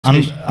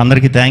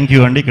అందరికీ thank you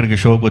అండి. ఇక్కడికి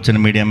షోకి వచ్చిన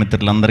మీడియా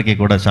మిత్రులందరికీ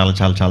కూడా చాలా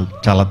చాలా చాలా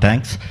చాలా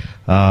థ్యాంక్స్.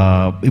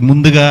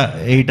 ముందుగా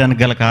వేయటానికి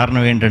గల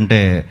కారణం ఏంటంటే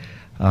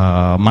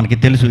మనకి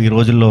తెలుసు ఈ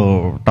రోజుల్లో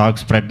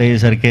టాక్ స్ప్రెడ్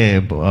అయ్యేసరికి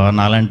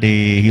నాలాంటి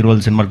హీరోల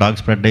సినిమా టాక్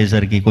స్ప్రెడ్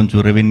అయ్యేసరికి కొంచెం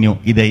రెవెన్యూ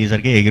ఇది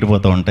అయ్యేసరికి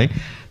ఎగిరిపోతూ ఉంటాయి.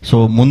 సో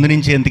ముందు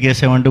నుంచి ఎందుకు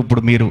వేసామంటే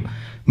ఇప్పుడు మీరు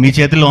మీ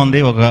చేతిలో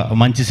ఉంది, ఒక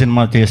మంచి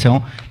సినిమా చేసాం.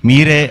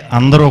 మీరే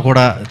అందరూ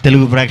కూడా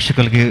తెలుగు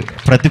ప్రేక్షకులకి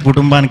ప్రతి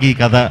కుటుంబానికి ఈ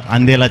కథ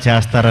అందేలా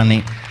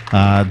చేస్తారని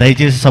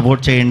దయచేసి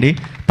సపోర్ట్ చేయండి.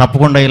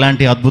 తప్పకుండా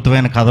ఇలాంటి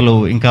అద్భుతమైన కథలు,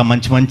 ఇంకా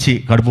మంచి మంచి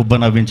కడుపుబ్బ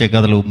నవ్వించే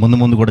కథలు ముందు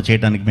ముందు కూడా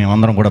చేయడానికి మేము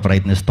అందరం కూడా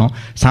ప్రయత్నిస్తాం.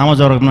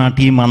 సామజవరగమన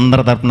టీం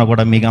అందరి తరఫున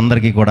కూడా మీకు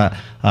అందరికీ కూడా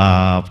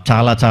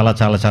చాలా చాలా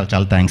చాలా చాలా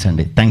చాలా థ్యాంక్స్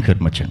అండి. థ్యాంక్ యూ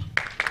వెరీ మచ్ అండి.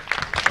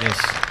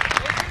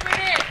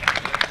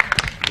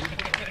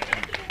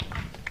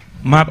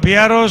 మా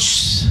PROs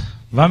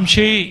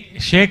Vamsi,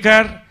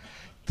 Shekhar,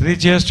 3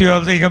 cheers to you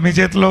also. ఇక మీ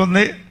చేతిలో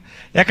ఉంది.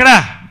 ఎక్కడా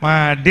మా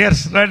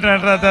డియర్స్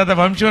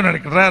వంశీ ఉన్నాడు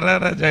ఇక్కడ,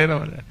 రా Jain.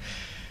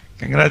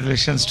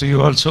 Congratulations to you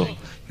also,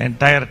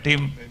 entire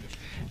team.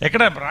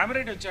 ఎక్కడ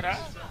రామిరెడ్డి వచ్చారా?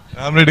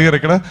 రామిరెడ్డి గారు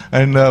ఇక్కడ,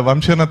 అండ్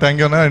వంశీ అన్న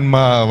థ్యాంక్ యూ అన్న. అండ్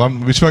మా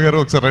విశ్వ గారు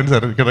ఒకసారి రండి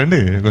సార్, ఇక్కడ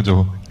రండి, కొంచెం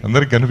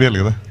అందరికి కనిపించాలి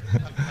కదా.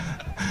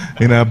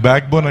 ఈయన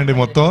బ్యాక్ బోన్ అండి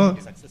మొత్తం.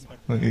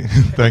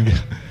 Thank you.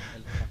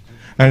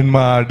 అండ్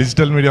మా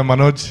digital media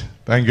Manoj,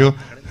 thank you.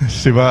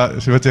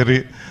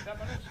 శివచెర్రి,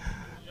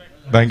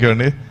 thank you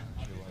అండి.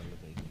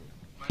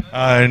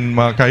 అండ్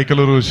మా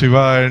కైకలూరు శివ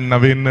అండ్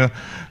నవీన్,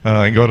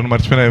 ఇంకెవరైనా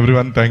మర్చిపోయినా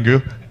everyone thank you.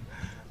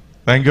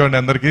 Thank you అండి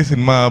అందరికీ.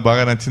 సినిమా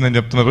బాగా నచ్చిందని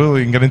చెప్తున్నారు.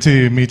 ఇంక నుంచి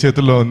మీ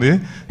చేతుల్లో ఉంది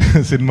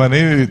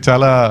సినిమాని.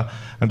 చాలా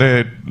అంటే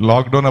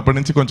లాక్డౌన్ అప్పటి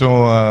నుంచి కొంచెం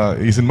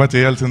ఈ సినిమా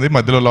చేయాల్సింది,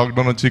 మధ్యలో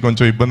లాక్డౌన్ వచ్చి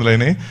కొంచెం ఇబ్బందులు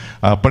అయినాయి.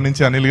 అప్పటి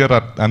నుంచి అనిల్ గారు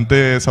అంతే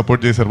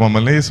సపోర్ట్ చేశారు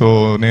మమ్మల్ని. సో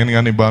నేను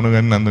కానీ భాను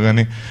కానీ నందు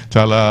కానీ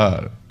చాలా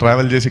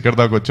ట్రావెల్ చేసి ఇక్కడ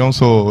దాకా వచ్చాం.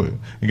 సో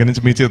ఇంక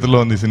నుంచి మీ చేతుల్లో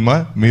ఉంది సినిమా,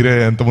 మీరే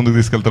ఎంత ముందుకు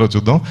తీసుకెళ్తారో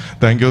చూద్దాం.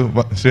 Thank you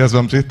Shreyas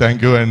Vamsi,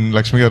 thank you. And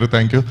Lakshmi గారు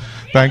థ్యాంక్ యూ.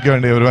 థ్యాంక్ యూ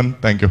అండి ఎవ్రీవన్,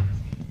 థ్యాంక్ యూ.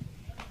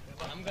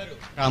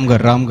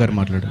 రామ్ గారు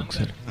మాట్లాడారు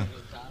ఒకసారి.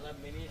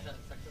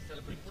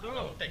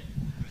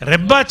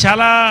 రెబ్బా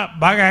చాలా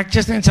బాగా యాక్ట్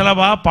చేస్తుంది, చాలా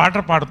బాగా పాట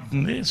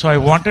పాడుతుంది. So I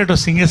wanted to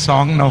sing a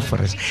song now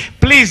for us.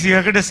 Please you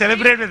are going to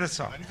celebrate with a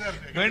song.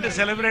 Going to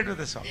celebrate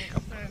with a song.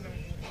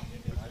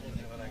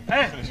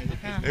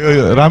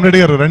 Ramireddy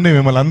గారు రండి,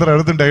 మిమ్మల్ని అందరూ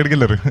అడుగుతుంటే ఎక్కడికి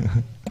వెళ్ళారు?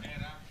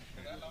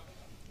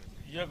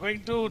 You are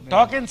going to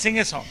talk and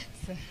Singh a song.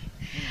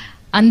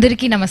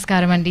 అందరికీ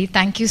నమస్కారం అండి.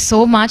 Thank you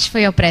so much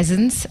for your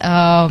presence.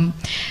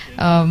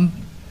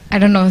 I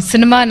don't know,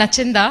 cinema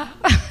nachinda?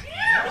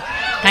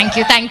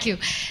 Thank you.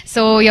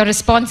 So your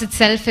response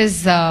itself is,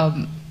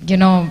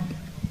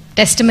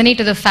 testimony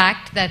to the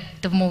fact that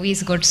the movie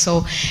is good. So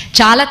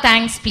chala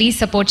thanks. Please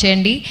support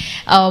cheyandi.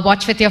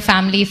 Watch with your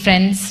family,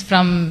 friends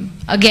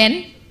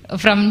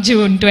from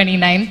June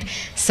 29th.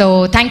 So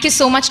thank you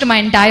so much to my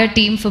entire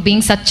team for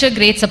being such a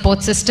great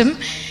support system.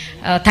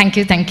 Thank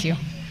you.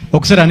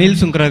 ఒకసారి అనిల్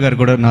సుంకరా గారు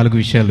కూడా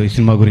 4 విషయాలు ఈ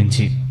cinema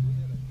గురించి.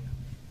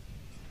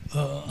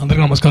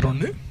 అందరికీ నమస్కారం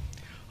అండి.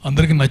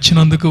 అందరికీ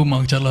నచ్చినందుకు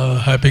మాకు చాలా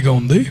హ్యాపీగా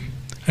ఉంది.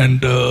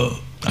 అండ్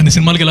అన్ని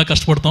సినిమాలకి ఇలా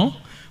కష్టపడతాం,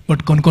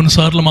 బట్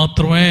కొన్నిసార్లు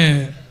మాత్రమే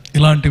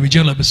ఇలాంటి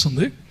విజయం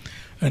లభిస్తుంది.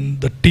 అండ్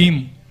ద టీమ్,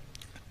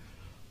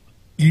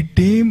 ఈ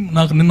టీం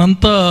నాకు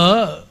నిన్నంతా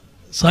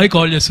సాయి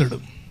కాల్ చేశాడు,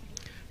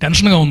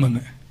 టెన్షన్గా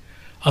ఉందని.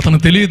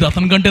 అతనికి తెలియదు,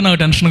 అతనికంటే నాకు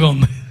టెన్షన్గా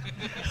ఉంది.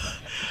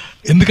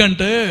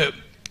 ఎందుకంటే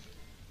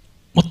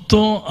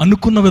మొత్తం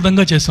అనుకున్న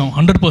విధంగా చేసాం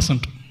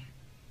 100%.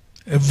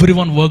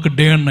 Everyone work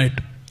day and night.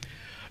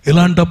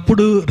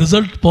 ఇలాంటప్పుడు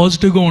రిజల్ట్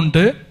పాజిటివ్గా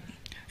ఉంటే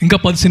ఇంకా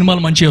 10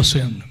 సినిమాలు మంచిగా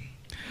వస్తాయండి.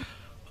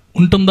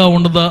 ఉంటుందా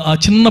ఉండదా ఆ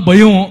చిన్న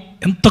భయం,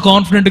 ఎంత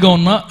కాన్ఫిడెంట్గా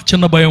ఉన్నా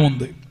చిన్న భయం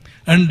ఉంది.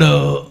 అండ్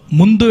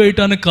ముందు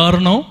వేయటానికి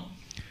కారణం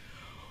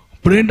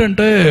ఇప్పుడు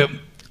ఏంటంటే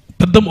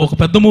ఒక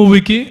పెద్ద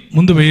మూవీకి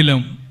ముందు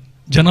వేయలేం,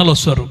 జనాలు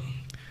వస్తారు.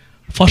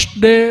 ఫస్ట్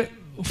డే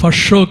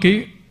ఫస్ట్ షోకి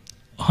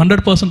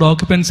 100%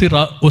 ఆక్యుపెన్సీ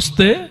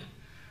వస్తే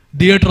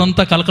థియేటర్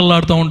అంతా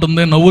కలకల్లాడుతూ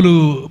ఉంటుంది, నవ్వులు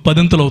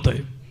 10ంతలు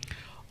అవుతాయి.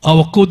 ఆ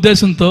ఒక్క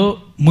ఉద్దేశంతో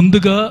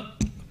ముందుగా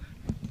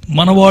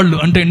మన వాళ్ళు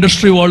అంటే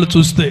ఇండస్ట్రీ వాళ్ళు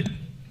చూస్తే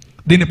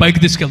దీన్ని పైకి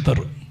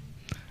తీసుకెళ్తారు.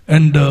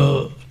 And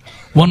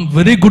one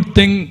very good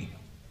thing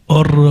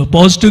or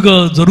పాజిటివ్గా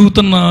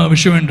జరుగుతున్న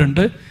విషయం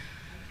ఏంటంటే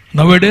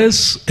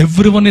nowadays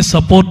everyone is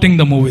supporting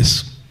the movies.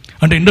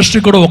 అంటే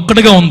ఇండస్ట్రీ కూడా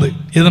ఒక్కటిగా ఉంది,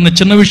 ఏదైనా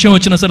చిన్న విషయం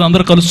వచ్చినా సరే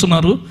అందరూ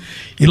కలుస్తున్నారు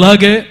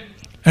ఇలాగే.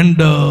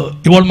 అండ్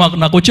ఇవాళ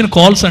నాకు వచ్చిన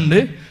కాల్స్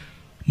అండి,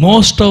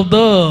 most of the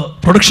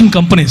production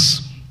companies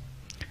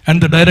and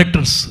the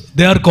directors,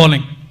 they are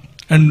calling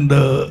and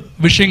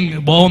wishing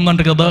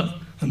బాగుందంట కదా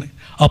అని.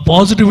 ఆ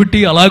పాజిటివిటీ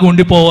అలాగే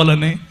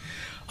ఉండిపోవాలని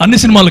అన్ని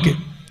సినిమాలకి,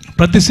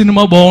 ప్రతి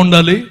సినిమా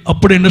బాగుండాలి,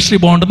 అప్పుడు ఇండస్ట్రీ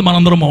బాగుంటుంది,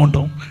 మనందరం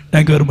బాగుంటాం.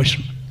 Thank you very much.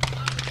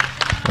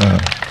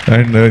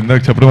 And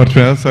ఇందాక చెప్పడం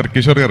మర్చిపోయా సార్,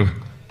 కిషోర్ గారు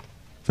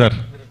sir,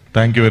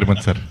 thank you very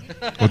much sir.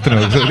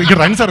 ఇక్కడ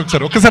రండి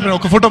సార్, ఒక్కసారి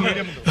ఒక ఫోటో.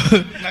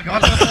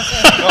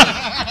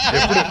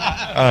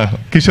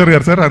 కిషోర్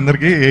గారు సార్,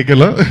 అందరికీ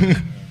ఏకేలో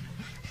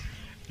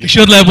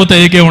కిషోర్ లేకపోతే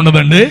ఏకే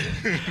ఉండదండి.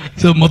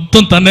 సో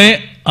మొత్తం తనే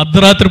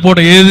అర్ధరాత్రి పూట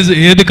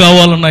ఏది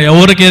కావాలన్నా,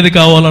 ఎవరికి ఏది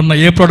కావాలన్నా,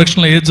 ఏ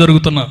ప్రొడక్షన్లో ఏది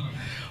జరుగుతున్నా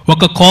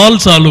ఒక కాల్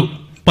చాలు,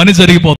 పని జరిగిపోతుంది.